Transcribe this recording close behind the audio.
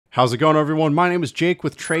How's it going, everyone? My name is Jake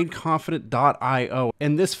with Trade Confident.io.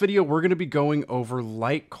 In this video, we're going to be going over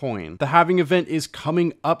Litecoin. The halving event is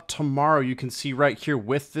coming up tomorrow. You can see right here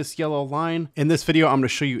with this yellow line. In this video, I'm going to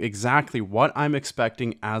show you exactly what I'm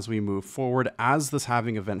expecting as we move forward as this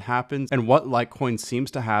halving event happens and what Litecoin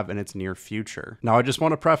seems to have in its near future. Now, I just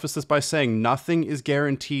want to preface this by saying nothing is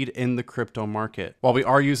guaranteed in the crypto market. While we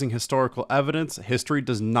are using historical evidence, history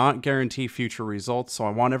does not guarantee future results, so I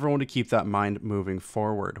want everyone to keep that in mind moving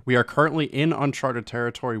forward. We are currently in uncharted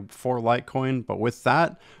territory for Litecoin, but with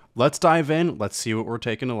that, let's dive in. Let's see what we're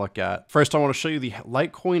taking a look at. First, I want to show you the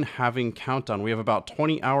Litecoin halving countdown. We have about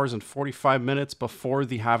 20 hours and 45 minutes before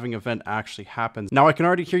the halving event actually happens. Now, I can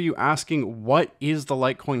already hear you asking, what is the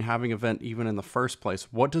Litecoin halving event even in the first place?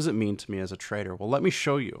 What does it mean to me as a trader? Well, let me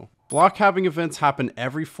show you. Block halving events happen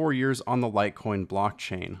every 4 years on the Litecoin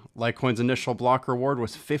blockchain. Litecoin's initial block reward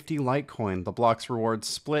was 50 Litecoin. The block's reward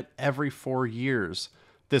split every 4 years.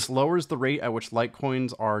 This lowers the rate at which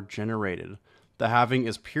Litecoins are generated. The halving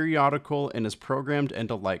is periodical and is programmed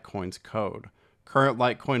into Litecoin's code. Current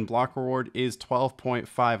Litecoin block reward is 12.5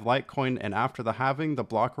 Litecoin, and after the halving, the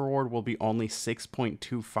block reward will be only 6.25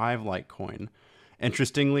 Litecoin.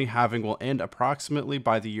 Interestingly, halving will end approximately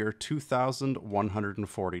by the year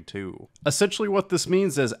 2142. Essentially what this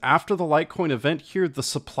means is after the Litecoin event here, the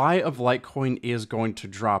supply of Litecoin is going to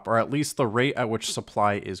drop, or at least the rate at which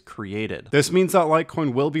supply is created. This means that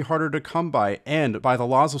Litecoin will be harder to come by, and by the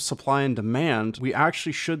laws of supply and demand, we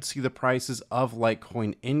actually should see the prices of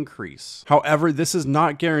Litecoin increase. However, this is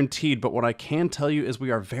not guaranteed, but what I can tell you is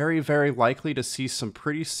we are very, very likely to see some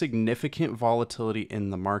pretty significant volatility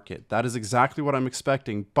in the market. That is exactly what I'm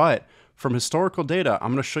expecting, but from historical data, I'm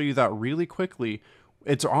going to show you that really quickly.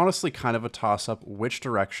 It's honestly kind of a toss-up which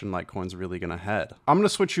direction Litecoin's really going to head. I'm going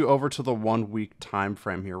to switch you over to the 1 week time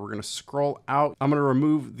frame here. We're going to scroll out. I'm going to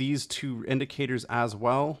remove these two indicators as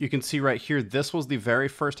well. You can see right here, this was the very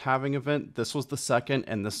first halving event, this was the second,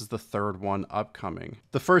 and this is the third one upcoming.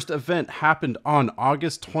 The first event happened on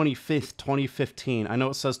August 25th, 2015. I know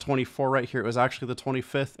it says 24 right here. It was actually the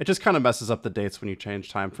 25th. It just kind of messes up the dates when you change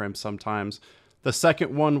time frames sometimes. The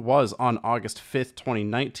second one was on August 5th,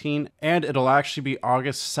 2019, and it'll actually be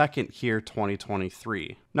August 2nd here,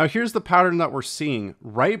 2023. Now here's the pattern that we're seeing.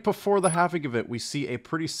 Right before the halving event, we see a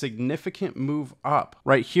pretty significant move up.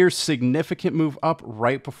 Right here, significant move up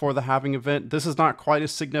right before the halving event. This is not quite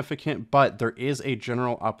as significant, but there is a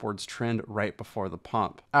general upwards trend right before the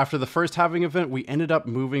pump. After the first halving event, we ended up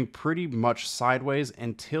moving pretty much sideways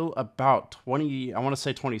until about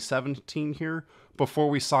 2017 here, before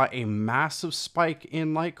we saw a massive spike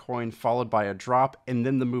in Litecoin followed by a drop and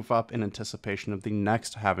then the move up in anticipation of the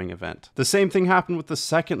next halving event. The same thing happened with the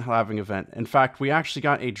second halving event. In fact, we actually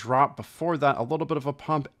got a drop before that, a little bit of a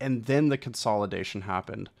pump, and then the consolidation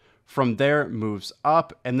happened. From there, it moves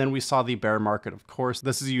up, and then we saw the bear market, of course.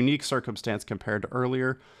 This is a unique circumstance compared to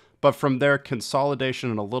earlier, but from there,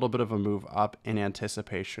 consolidation and a little bit of a move up in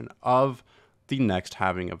anticipation of the next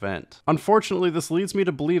halving event. Unfortunately, this leads me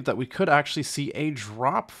to believe that we could actually see a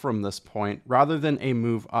drop from this point rather than a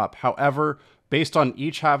move up. However, based on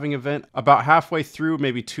each halving event, about halfway through,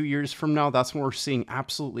 maybe 2 years from now, that's when we're seeing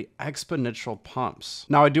absolutely exponential pumps.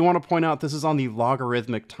 Now, I do want to point out this is on the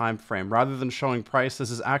logarithmic time frame. Rather than showing price, this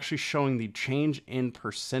is actually showing the change in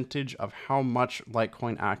percentage of how much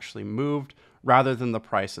Litecoin actually moved, rather than the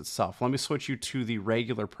price itself. Let me switch you to the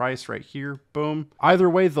regular price right here. Boom. Either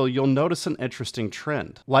way, though, you'll notice an interesting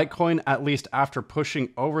trend. Litecoin, at least after pushing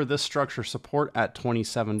over this structure support at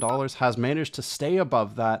 $27, has managed to stay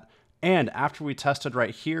above that. And after we tested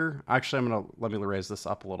right here, actually, let me raise this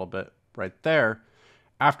up a little bit right there.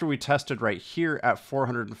 After we tested right here at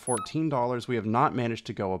 $414, we have not managed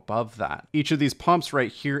to go above that. Each of these pumps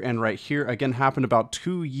right here and right here, again, happened about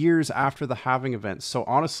 2 years after the halving event. So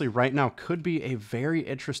honestly, right now could be a very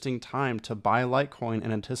interesting time to buy Litecoin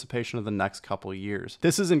in anticipation of the next couple of years.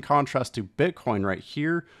 This is in contrast to Bitcoin right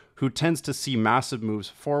here, who tends to see massive moves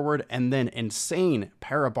forward and then insane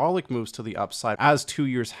parabolic moves to the upside as 2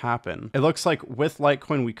 years happen. It looks like with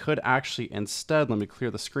Litecoin, we could actually instead, let me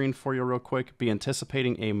clear the screen for you real quick, be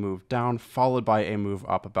anticipating a move down followed by a move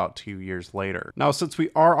up about 2 years later. Now, since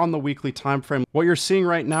we are on the weekly time frame, what you're seeing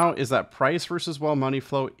right now is that price versus whale money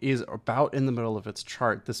flow is about in the middle of its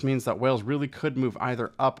chart. This means that whales really could move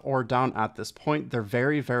either up or down at this point. They're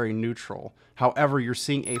very, very neutral. However, you're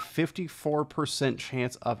seeing a 54%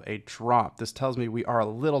 chance of a drop. This tells me we are a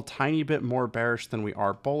little tiny bit more bearish than we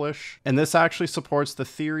are bullish. And this actually supports the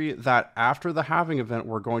theory that after the halving event,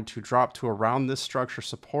 we're going to drop to around this structure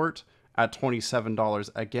support at $27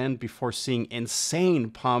 again before seeing insane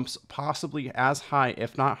pumps, possibly as high,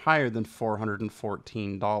 if not higher than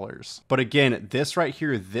 $414. But again, this right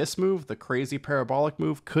here, this move, the crazy parabolic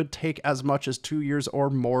move, could take as much as 2 years or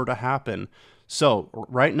more to happen. So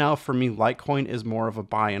right now for me, Litecoin is more of a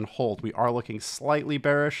buy and hold. We are looking slightly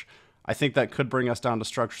bearish. I think that could bring us down to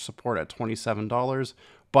structural support at $27.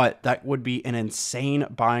 But that would be an insane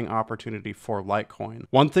buying opportunity for Litecoin.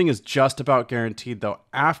 One thing is just about guaranteed though.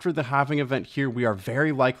 After the halving event here, we are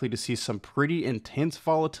very likely to see some pretty intense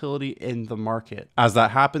volatility in the market. As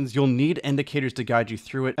that happens, you'll need indicators to guide you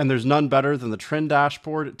through it. And there's none better than the trend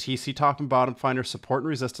dashboard, TC top and bottom finder, support and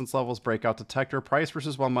resistance levels, breakout detector, price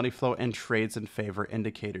versus while money flow, and trades in favor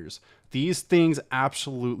indicators. These things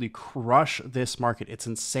absolutely crush this market. It's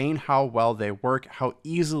insane how well they work, how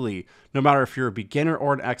easily, no matter if you're a beginner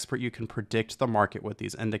or an expert, you can predict the market with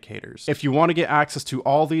these indicators. If you want to get access to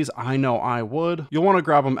all these, I know I would, you'll want to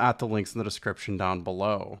grab them at the links in the description down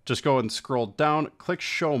below. Just go ahead and scroll down, click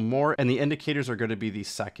show more, and the indicators are going to be the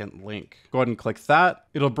second link. Go ahead and click that.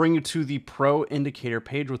 It'll bring you to the pro indicator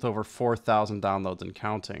page with over 4,000 downloads and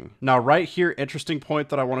counting. Now right here, interesting point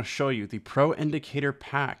that I want to show you, the pro indicator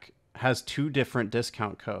pack has 2 different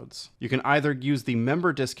discount codes. You can either use the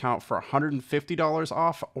member discount for $150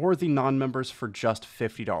 off or the non-members for just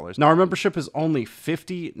 $50. Now our membership is only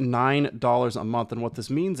 $59 a month, and what this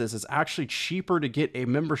means is it's actually cheaper to get a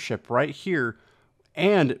membership right here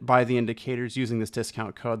and buy the indicators using this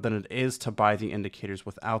discount code than it is to buy the indicators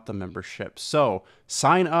without the membership. So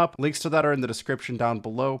sign up, links to that are in the description down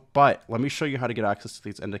below, but let me show you how to get access to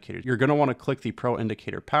these indicators. You're gonna wanna click the pro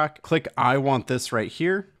indicator pack, click I want this right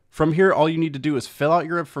here. From here, all you need to do is fill out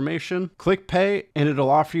your information, click pay, and it'll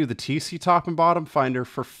offer you the TC top and bottom finder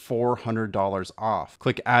for $400 off.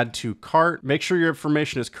 Click add to cart, make sure your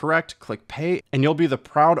information is correct, click pay, and you'll be the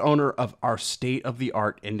proud owner of our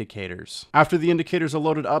state-of-the-art indicators. After the indicators are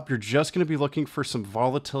loaded up, you're just gonna be looking for some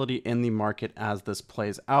volatility in the market as this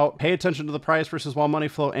plays out. Pay attention to the price versus while money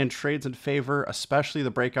flow and trades in favor, especially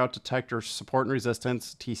the breakout detector, support and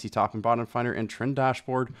resistance, TC top and bottom finder, and trend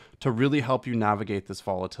dashboard to really help you navigate this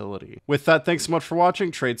volatility. With that, thanks so much for watching.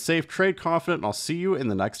 Trade safe, trade confident, and I'll see you in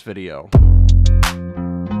the next video.